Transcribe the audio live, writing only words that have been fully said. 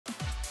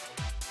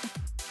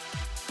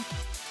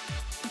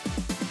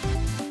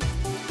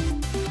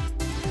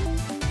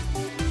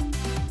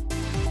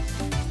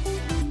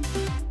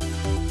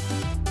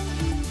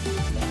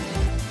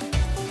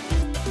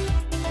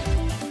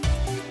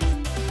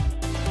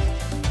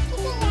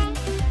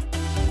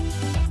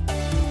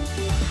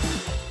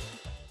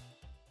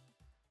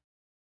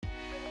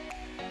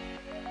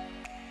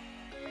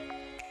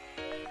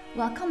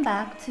Welcome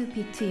back to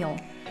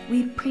p2eAll.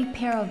 We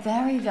prepare a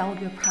very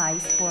valuable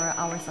prize for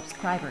our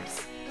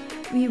subscribers.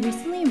 We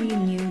recently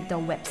renewed the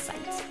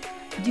website.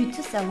 Due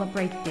to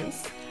celebrate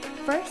this,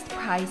 first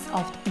prize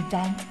of the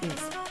event is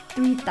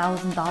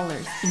 $3,000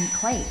 in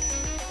Klay.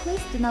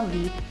 Please do not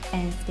leave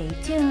and stay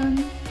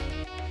tuned.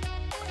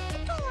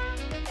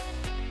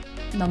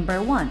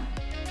 Number 1.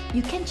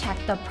 You can check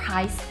the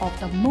price of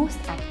the most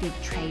active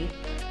trade,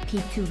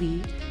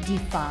 p2e,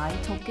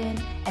 DeFi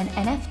token, and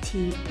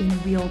NFT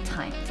in real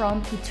time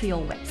from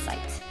p2eAll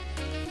website.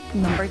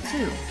 Number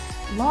 2.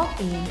 Log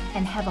in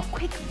and have a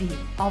quick view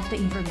of the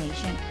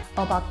information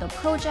about the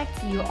project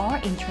you are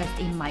interested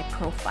in my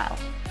profile.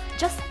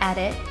 Just add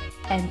it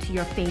and to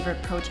your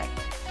favorite project.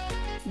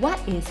 What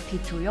is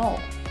p2eAll?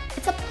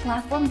 It's a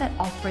platform that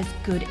offers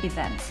good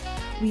events.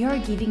 We are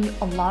giving you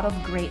a lot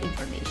of great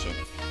information.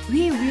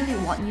 We really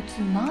want you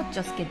to not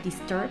just get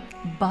disturbed,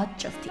 but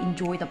just to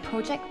enjoy the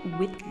project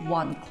with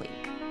one click.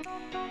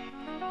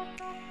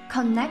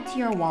 Connect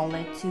your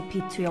wallet to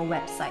p2eAll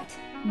website.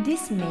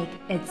 This makes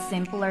it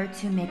simpler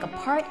to make a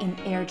part in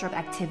airdrop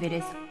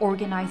activities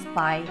organized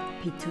by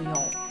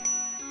p2eAll.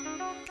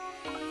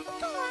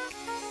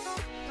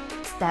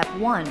 Step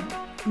 1.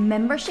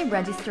 Membership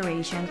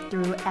registration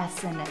through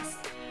SNS.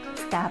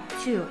 Step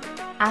 2.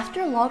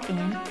 After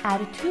login,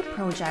 add 2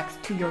 projects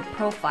to your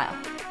profile.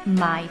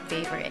 My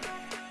favorite.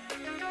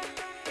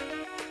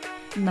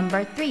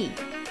 Number 3.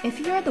 If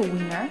you're the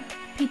winner,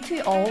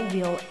 p2eAll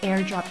will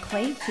airdrop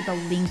Klay to the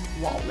linked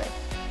wallet.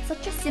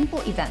 Such a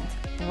simple event,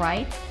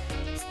 right?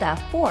 Step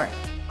 4.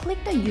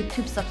 Click the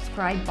YouTube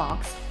subscribe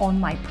box on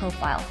my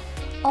profile.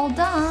 All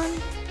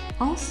done!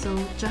 Also,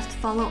 just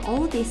follow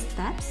all these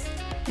steps.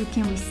 You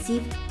can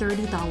receive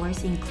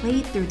 $30 in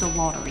Klay through the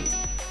lottery.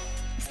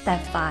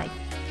 Step 5.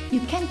 You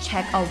can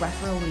check our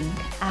referral link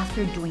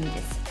after doing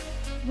this.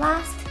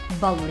 Last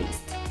but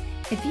least,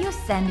 if you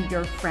send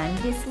your friend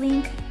this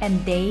link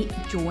and they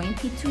join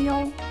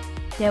p2eAll,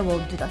 they will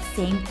do the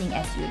same thing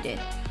as you did,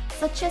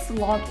 such as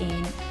log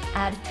in,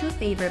 add 2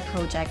 favorite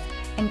projects,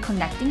 and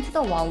connecting to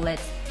the wallet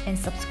and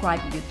subscribe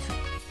YouTube.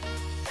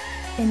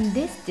 In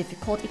these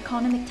difficult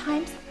economic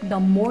times, the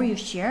more you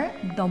share,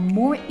 the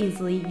more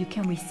easily you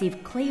can receive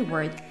Klay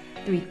worth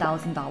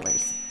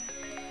 $3,000.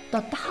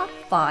 The top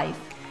 5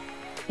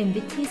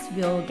 invitees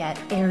will get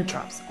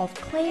airdrops of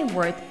Klay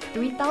worth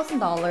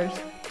 $3,000,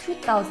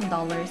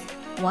 $2,000,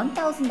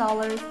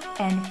 $1,000,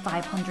 and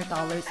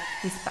 $500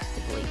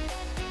 respectively.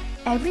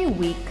 Every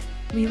week,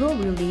 we will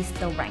release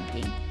the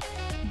ranking.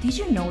 Did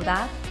you know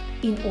that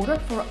in order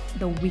for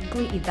the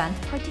weekly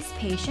event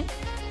participation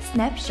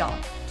snapshot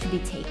to be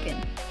taken,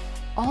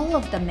 all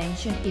of the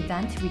mentioned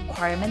event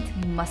requirements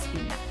must be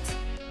met?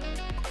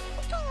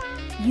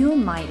 You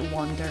might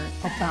wonder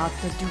about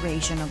the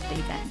duration of the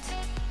event.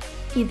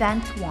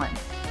 Event 1.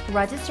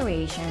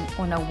 Registration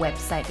on a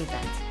website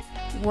event.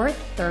 Worth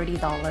 $30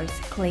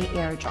 Klay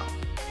airdrop.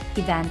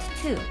 Event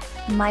 2.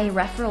 My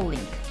referral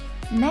link.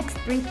 Next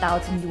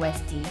 3,000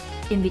 USD.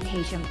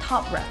 Invitation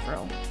top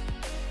referral.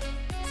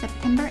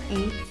 September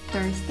 8th,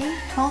 Thursday,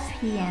 12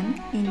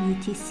 p.m. in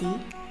UTC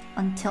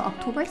until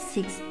October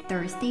 6th,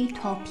 Thursday,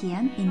 12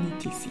 p.m. in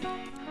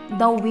UTC.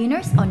 The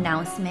winner's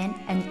announcement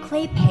and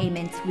Klay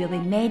payments will be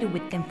made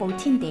within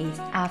 14 days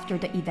after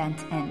the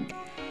event ends.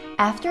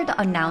 After the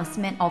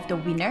announcement of the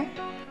winner,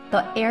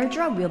 the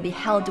airdrop will be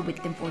held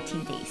within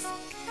 14 days.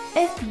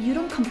 If you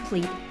don't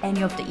complete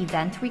any of the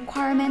event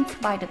requirements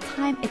by the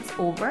time it's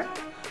over,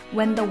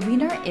 when the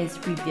winner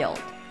is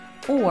revealed,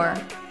 or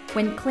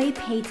when Klay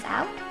pays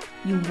out,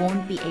 you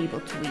won't be able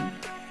to win.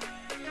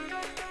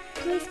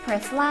 Please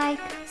press like,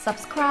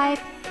 subscribe.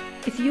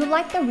 If you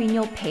like the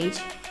renewal page,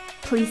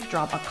 please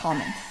drop a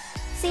comment.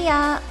 See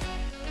ya!